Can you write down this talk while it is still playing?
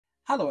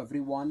Hello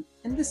everyone.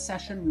 In this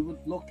session, we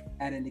would look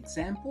at an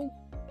example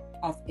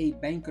of a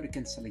bank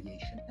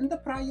reconciliation. In the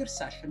prior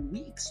session,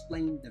 we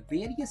explained the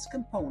various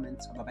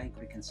components of a bank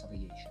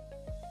reconciliation.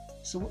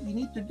 So what you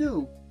need to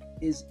do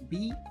is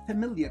be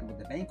familiar with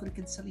the bank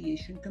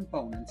reconciliation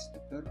components, the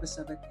purpose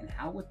of it, and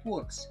how it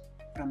works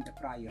from the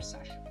prior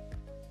session.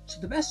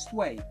 So the best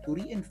way to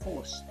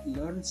reinforce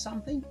learn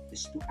something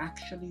is to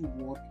actually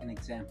work an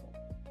example.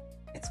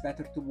 It's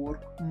better to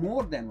work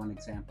more than one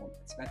example.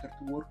 It's better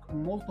to work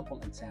multiple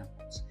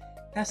examples.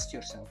 Test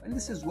yourself. And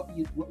this is what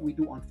we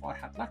do on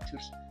Farhat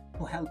lectures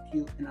to help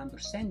you in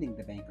understanding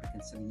the bank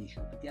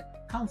reconciliation, to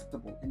get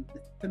comfortable and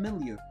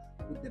familiar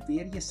with the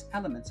various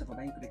elements of a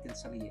bank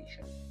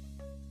reconciliation.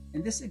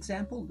 In this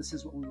example, this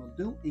is what we will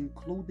do,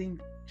 including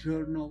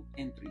journal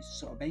entries.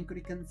 So a bank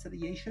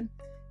reconciliation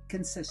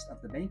consists of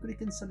the bank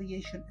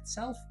reconciliation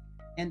itself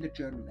and the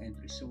journal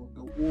entry. So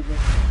we'll go over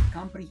a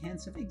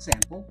comprehensive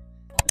example.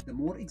 The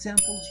more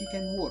examples you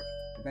can work,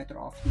 the better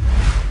off you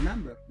are.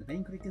 Remember, the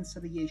bank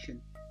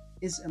reconciliation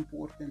is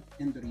important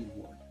in the real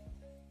world.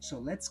 So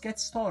let's get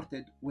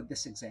started with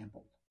this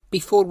example.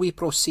 Before we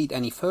proceed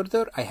any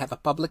further, I have a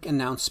public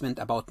announcement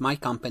about my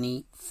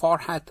company,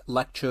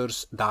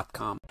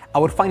 farhatlectures.com.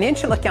 Our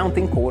financial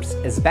accounting course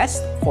is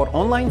best for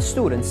online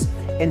students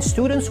and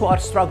students who are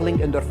struggling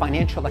in their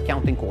financial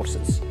accounting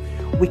courses.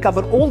 We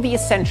cover all the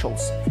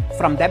essentials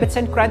from debits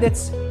and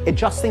credits,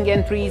 adjusting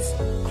entries,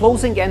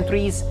 closing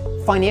entries,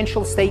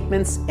 financial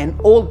statements, and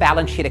all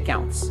balance sheet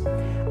accounts.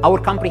 Our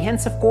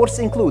comprehensive course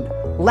includes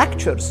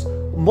lectures,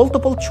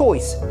 multiple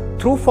choice,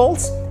 true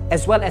false,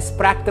 as well as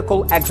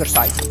practical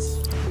exercises.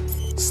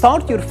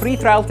 Start your free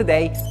trial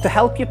today to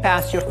help you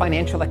pass your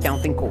financial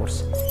accounting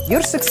course.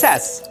 Your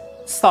success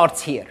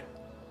starts here.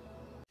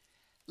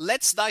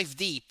 Let's dive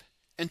deep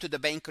into the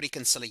bank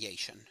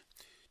reconciliation.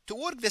 To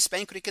work this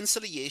bank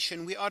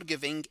reconciliation, we are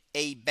giving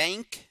a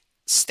bank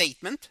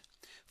statement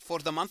for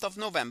the month of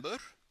November,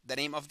 the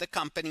name of the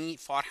company,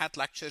 Farhat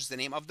Lectures, the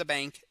name of the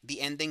bank,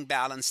 the ending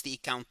balance, the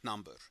account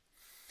number.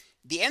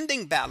 The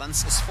ending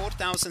balance is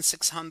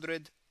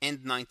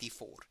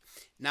 $4,694.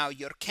 Now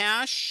your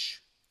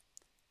cash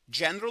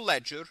general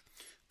ledger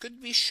could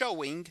be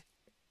showing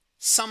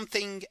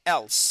something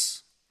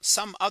else,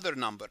 some other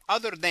number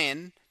other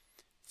than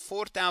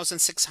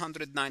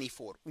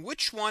 4,694.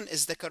 Which one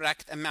is the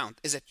correct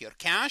amount? Is it your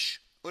cash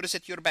or is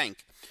it your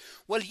bank?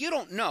 Well, you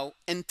don't know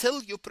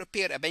until you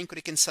prepare a bank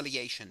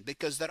reconciliation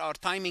because there are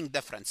timing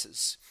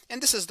differences.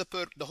 And this is the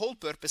whole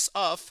purpose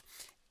of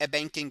a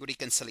banking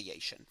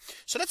reconciliation.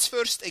 So let's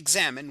first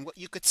examine what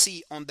you could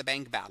see on the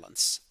bank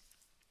balance.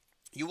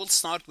 You will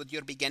start with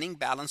your beginning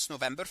balance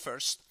November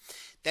 1st.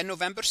 Then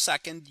November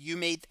 2nd, you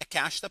made a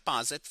cash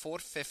deposit,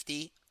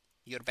 $450.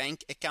 Your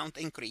bank account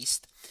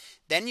increased.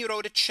 Then you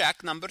wrote a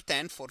check number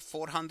 10 for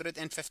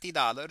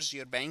 $450.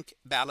 Your bank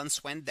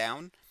balance went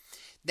down.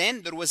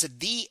 Then there was a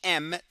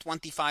DM,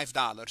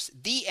 $25.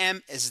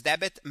 DM is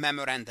debit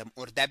memorandum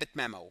or debit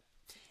memo.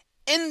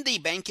 In the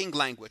banking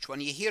language,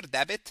 when you hear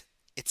debit,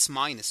 it's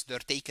minus, they're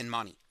taking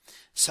money.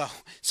 So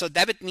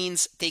debit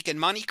means taking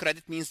money,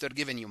 credit means they're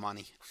giving you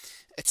money.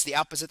 It's the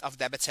opposite of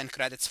debits and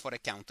credits for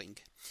accounting.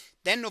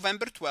 Then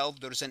November 12th,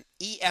 there's an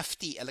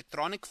EFT,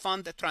 electronic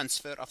fund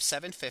transfer of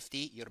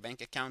 $750. Your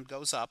bank account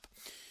goes up.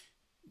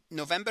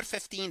 November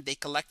 15th, they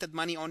collected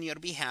money on your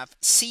behalf.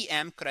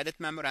 CM, credit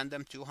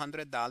memorandum,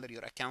 $200.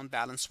 Your account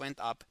balance went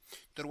up.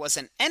 There was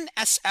an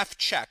NSF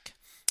check.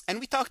 And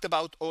we talked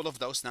about all of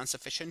those,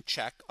 non-sufficient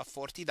check of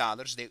 $40.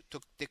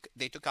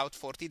 They took out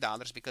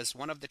 $40 because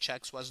one of the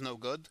checks was no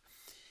good.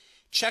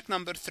 Check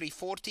number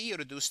 340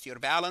 reduced your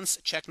balance.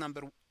 Check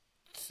number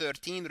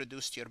 13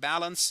 reduced your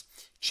balance.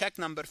 Check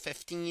number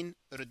 15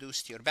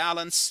 reduced your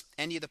balance.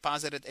 And you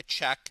deposited a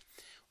check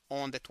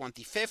on the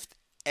 25th.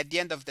 At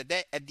the end of the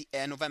day, at the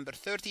November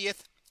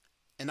 30th,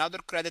 another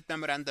credit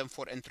memorandum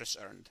for interest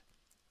earned.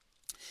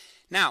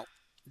 Now,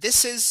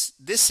 this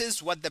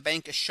is what the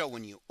bank is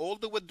showing you. All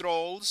the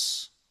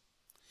withdrawals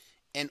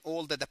and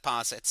all the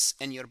deposits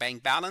in your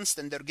bank balance.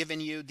 Then they're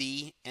giving you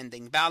the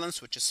ending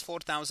balance, which is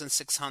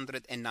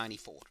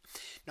 $4,694.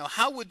 Now,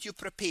 how would you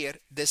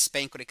prepare this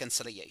bank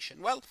reconciliation?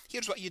 Well,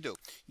 here's what you do.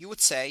 You would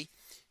say,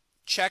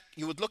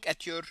 you would look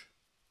at your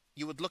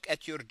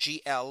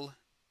GL,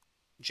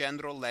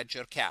 general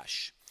ledger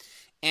cash.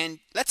 And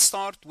let's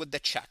start with the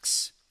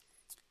checks.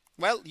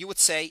 Well, you would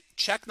say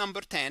check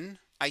number 10.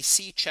 I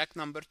see check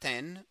number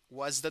 10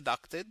 was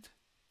deducted.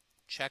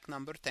 Check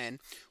number 10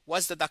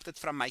 was deducted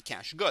from my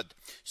cash. Good.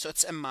 So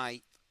it's in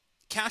my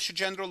cash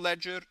general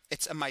ledger.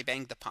 It's in my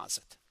bank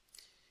deposit.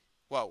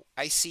 Wow.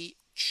 I see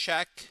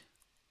check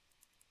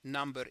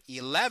number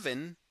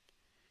 11.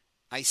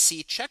 I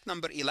see check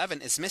number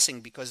 11 is missing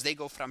because they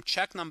go from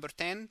check number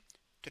 10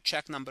 to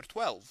check number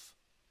 12.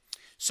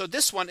 So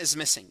this one is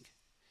missing.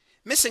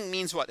 Missing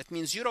means what? It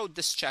means you wrote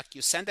this check,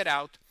 you send it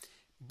out,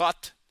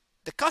 but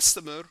the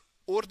customer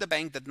or the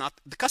bank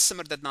the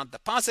customer did not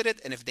deposit it,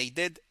 and if they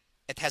did,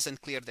 it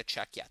hasn't cleared the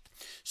check yet.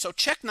 So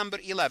check number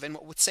 11,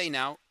 what would say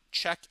now,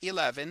 check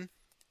 11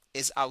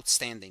 is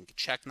outstanding,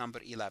 check number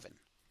 11.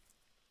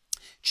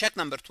 Check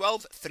number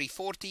 12,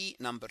 340,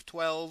 number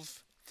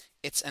 12.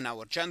 It's in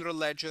our general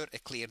ledger.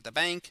 It cleared the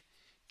bank.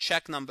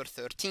 Check number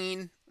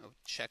 13,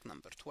 check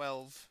number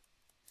 12.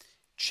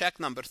 Check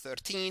number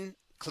 13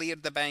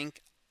 cleared the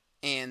bank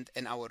and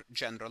in our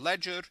general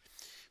ledger.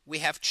 We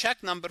have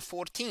check number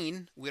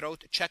 14. We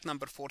wrote check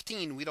number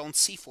 14. We don't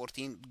see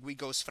 14. We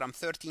goes from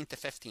 13 to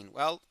 15.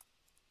 Well,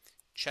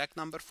 check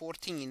number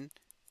 14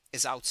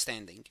 is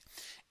outstanding.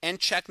 And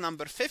check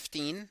number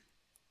 15,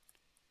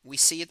 we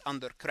see it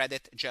under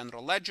credit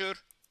general ledger,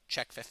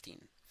 check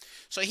 15.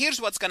 So here's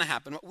what's going to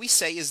happen. What we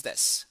say is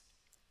this.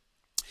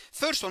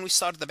 First, when we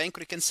start the bank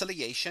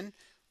reconciliation,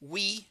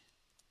 we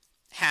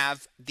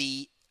have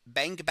the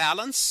bank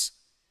balance,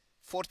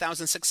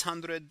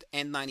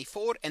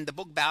 $4,694, and the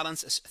book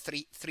balance is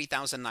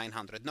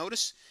 $3,900.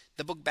 Notice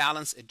the book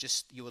balance,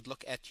 you would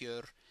look at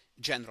your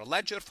general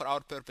ledger. For our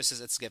purposes,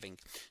 it's giving.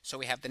 So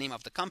we have the name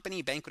of the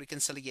company, bank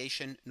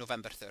reconciliation,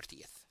 November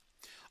 30th.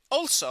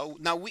 Also,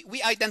 now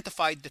we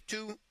identified the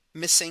two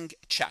missing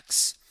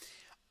checks.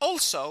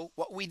 Also,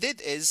 what we did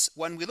is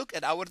when we look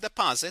at our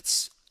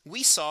deposits,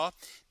 we saw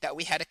that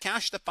we had a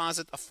cash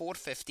deposit of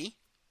 $450.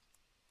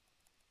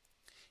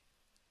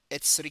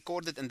 It's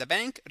recorded in the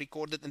bank,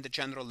 recorded in the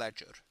general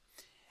ledger.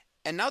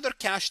 Another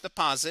cash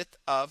deposit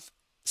of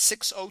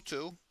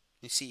 $602.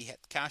 You see, you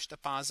had cash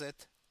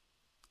deposit,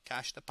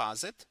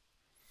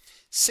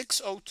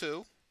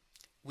 $602.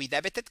 We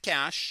debited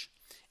cash,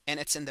 and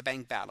it's in the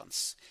bank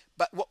balance.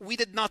 But what we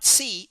did not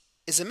see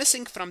is a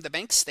missing from the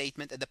bank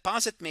statement a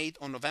deposit made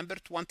on November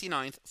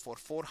 29th for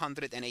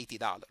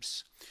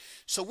 $480.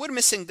 So we're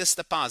missing this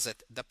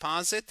deposit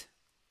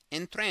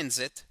in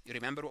transit. You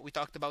remember what we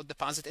talked about,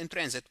 deposit in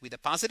transit. We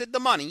deposited the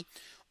money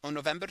on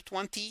November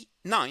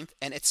 29th,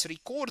 and it's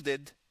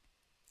recorded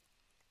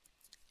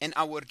in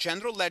our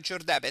general ledger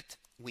debit.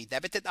 We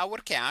debited our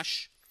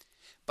cash,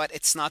 but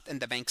it's not in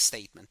the bank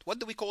statement. What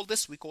do we call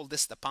this? We call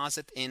this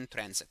deposit in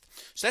transit.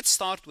 So let's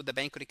start with the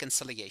bank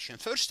reconciliation.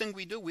 First thing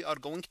we do, we are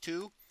going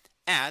to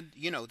add,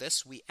 you know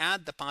this, we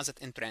add deposit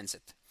in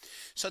transit.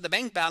 So the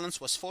bank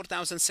balance was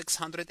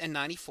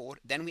 $4,694.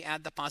 Then we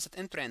add deposit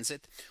in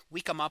transit.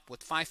 We come up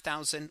with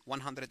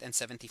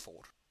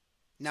 $5,174.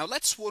 Now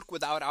let's work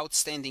with our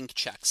outstanding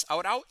checks.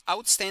 Our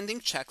outstanding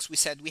checks, we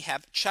said we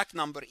have check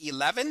number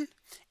 11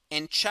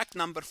 and check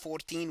number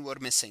 14 were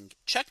missing.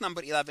 Check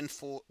number 11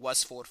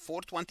 was for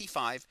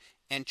 $425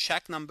 and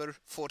check number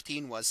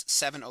 14 was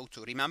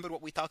 $702. Remember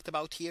what we talked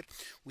about here?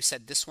 We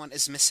said this one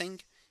is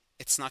missing.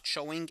 It's not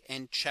showing,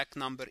 and check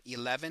number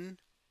 11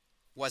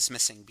 was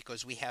missing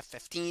because we have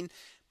 15,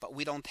 but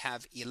we don't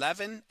have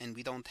 11 and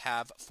we don't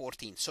have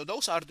 14. So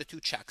those are the two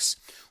checks.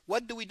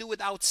 What do we do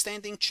with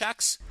outstanding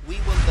checks? We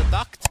will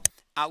deduct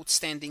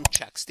outstanding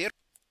checks there.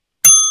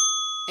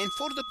 And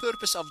for the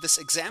purpose of this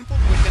example,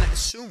 we're going to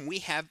assume we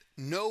have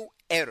no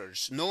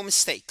errors, no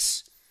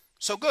mistakes.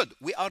 So good,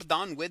 we are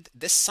done with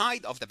this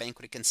side of the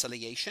bank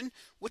reconciliation,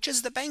 which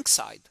is the bank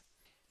side.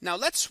 Now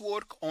let's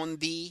work on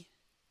the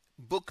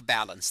book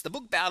balance. The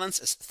book balance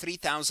is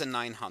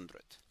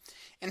 $3,900.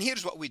 And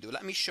here's what we do.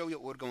 Let me show you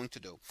what we're going to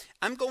do.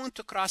 I'm going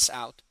to cross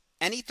out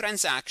any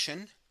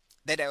transaction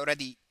that I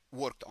already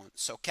worked on.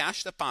 So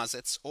cash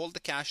deposits, all the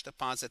cash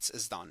deposits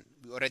is done.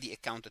 We already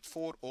accounted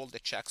for all the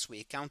checks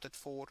we accounted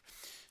for.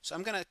 So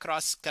I'm gonna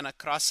cross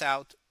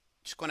out,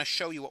 just gonna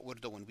show you what we're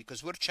doing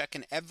because we're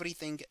checking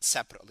everything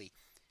separately.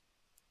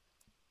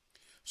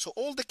 So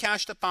all the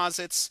cash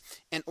deposits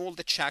and all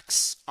the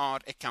checks are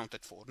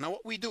accounted for. Now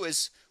what we do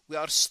is we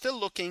are still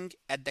looking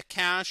at the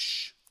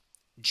cash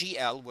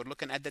GL. We're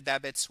looking at the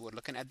debits, we're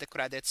looking at the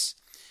credits,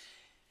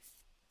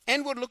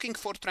 and we're looking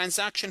for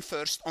transaction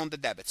first on the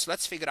debits.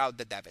 Let's figure out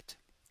the debit.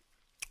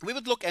 We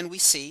would look and we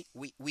see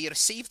we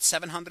received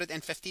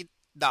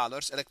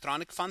 $750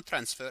 electronic fund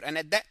transfer, and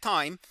at that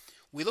time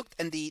we looked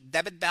in the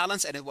debit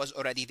balance and it was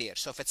already there.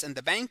 So if it's in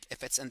the bank,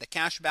 if it's in the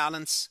cash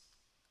balance,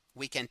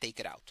 we can take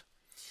it out.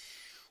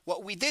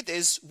 What we did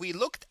is we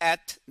looked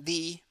at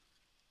this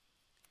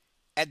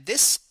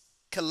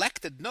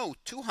collected note,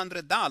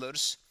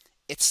 $200.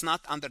 It's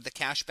not under the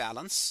cash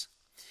balance.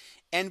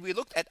 And we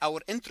looked at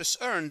our interest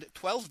earned,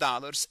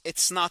 $12.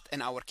 It's not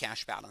in our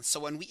cash balance. So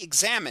when we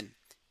examine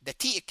the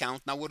T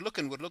account, now we're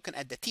looking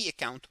at the T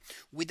account,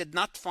 we did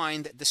not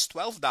find this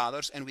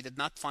 $12 and we did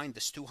not find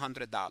this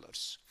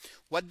 $200.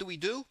 What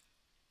do?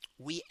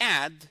 We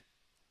add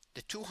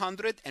the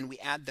 200 and we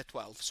add the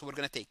 12. So we're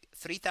going to take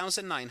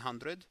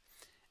 3,900,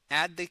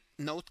 add the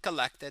note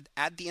collected,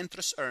 add the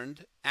interest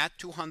earned, add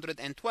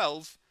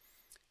 $212.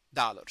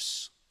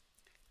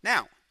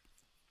 Now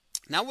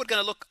we're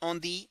going to look on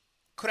the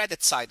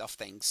credit side of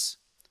things.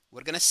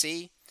 We're going to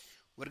see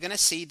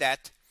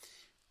that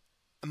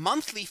a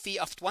monthly fee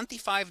of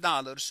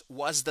 $25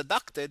 was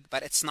deducted,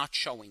 but it's not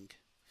showing.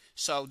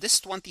 So this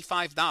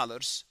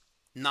 $25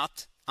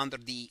 not under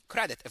the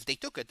credit. If they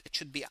took it, it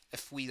should be,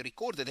 if we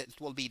recorded it,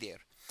 it will be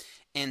there.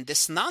 And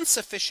this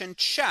non-sufficient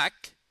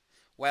check,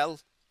 well,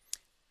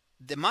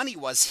 the money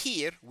was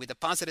here, we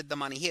deposited the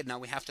money here, now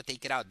we have to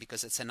take it out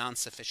because it's a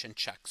non-sufficient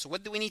check. So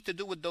what do we need to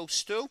do with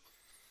those two?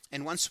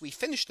 And once we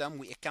finish them,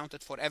 we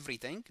accounted for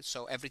everything.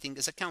 So everything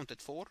is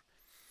accounted for.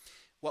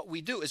 What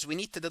we do is we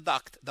need to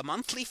deduct the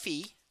monthly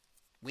fee.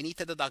 We need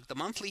to deduct the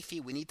monthly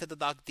fee. We need to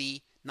deduct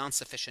the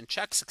non-sufficient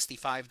check,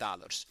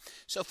 $65.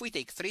 So if we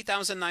take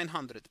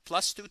 3,900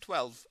 plus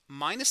 212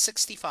 minus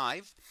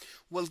 65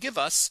 will give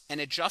us an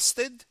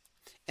adjusted,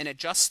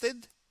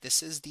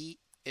 this is the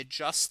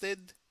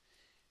adjusted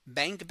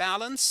bank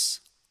balance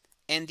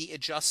and the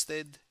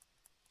adjusted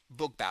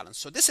book balance.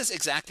 So this is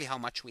exactly how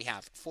much we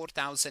have,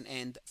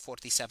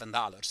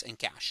 $4,047 in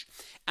cash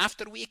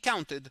after we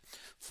accounted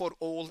for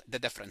all the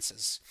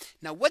differences.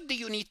 Now, what do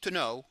you need to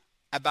know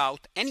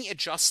about any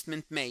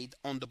adjustment made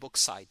on the book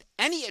side?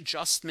 Any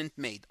adjustment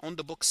made on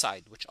the book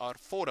side, which are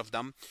 4 of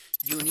them,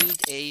 you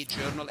need a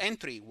journal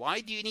entry.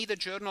 Why do you need a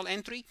journal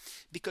entry?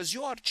 Because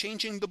you are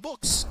changing the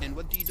books. And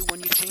what do you do when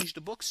you change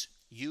the books?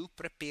 You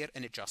prepare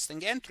an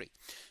adjusting entry.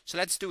 So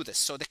let's do this.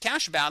 So the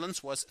cash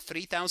balance was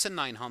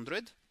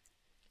 $3,900.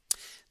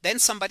 Then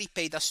somebody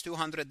paid us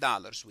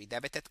 $200. We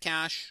debited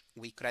cash,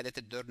 we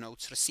credited their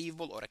notes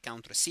receivable or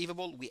account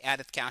receivable, we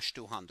added cash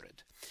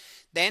 $200.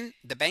 Then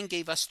the bank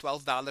gave us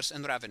 $12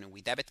 in revenue.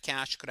 We debit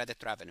cash,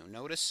 credit revenue.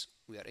 Notice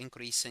we are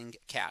increasing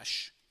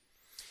cash.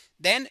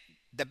 Then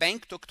the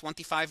bank took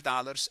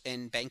 $25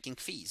 in banking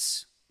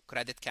fees,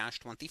 credit cash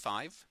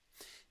 $25.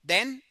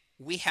 Then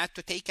we had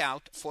to take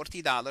out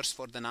 $40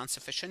 for the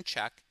non-sufficient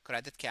check,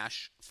 credit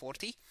cash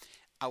 $40.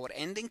 Our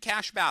ending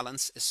cash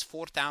balance is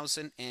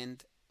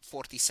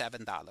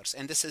 $4,047,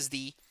 and this is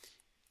the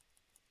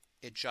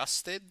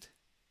adjusted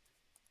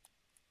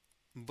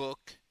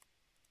book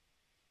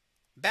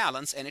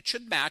balance, and it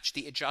should match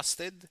the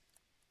adjusted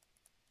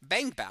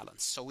bank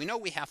balance. So we know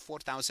we have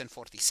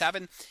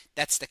 $4,047.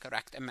 That's the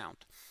correct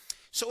amount.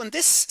 So in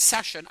this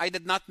session, I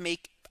did not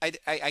make,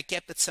 I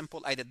kept it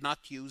simple. I did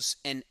not use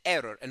an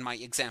error in my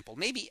example.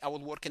 Maybe I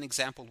will work an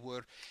example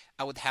where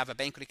I would have a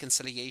bank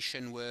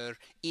reconciliation where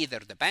either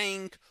the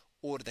bank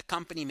or the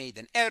company made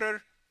an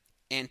error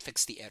and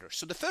fix the error.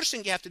 So the first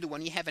thing you have to do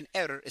when you have an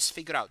error is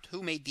figure out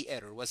who made the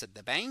error. Was it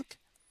the bank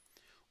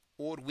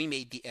or we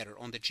made the error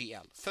on the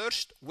GL?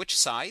 First, which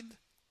side?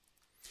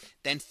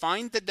 Then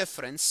find the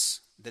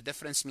difference. The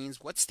difference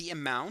means what's the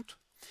amount?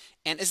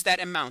 And is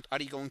that amount,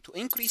 are you going to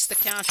increase the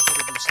cash or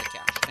reduce the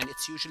cash? And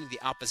it's usually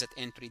the opposite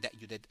entry that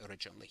you did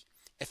originally.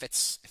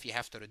 If you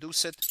have to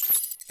reduce it,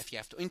 if you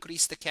have to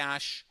increase the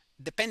cash,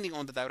 depending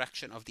on the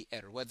direction of the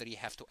error, whether you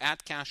have to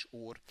add cash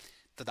or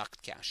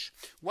deduct cash.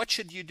 What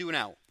should you do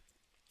now?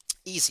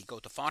 Easy. Go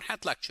to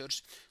Farhat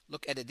Lectures,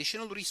 look at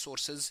additional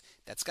resources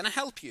that's going to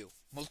help you.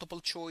 Multiple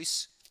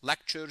choice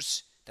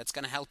lectures that's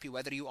going to help you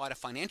whether you are a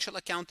financial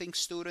accounting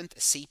student,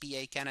 a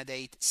CPA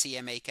candidate,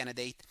 CMA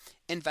candidate.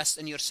 Invest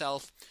in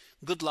yourself.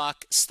 Good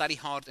luck, study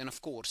hard, and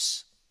of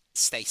course,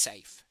 stay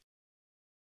safe.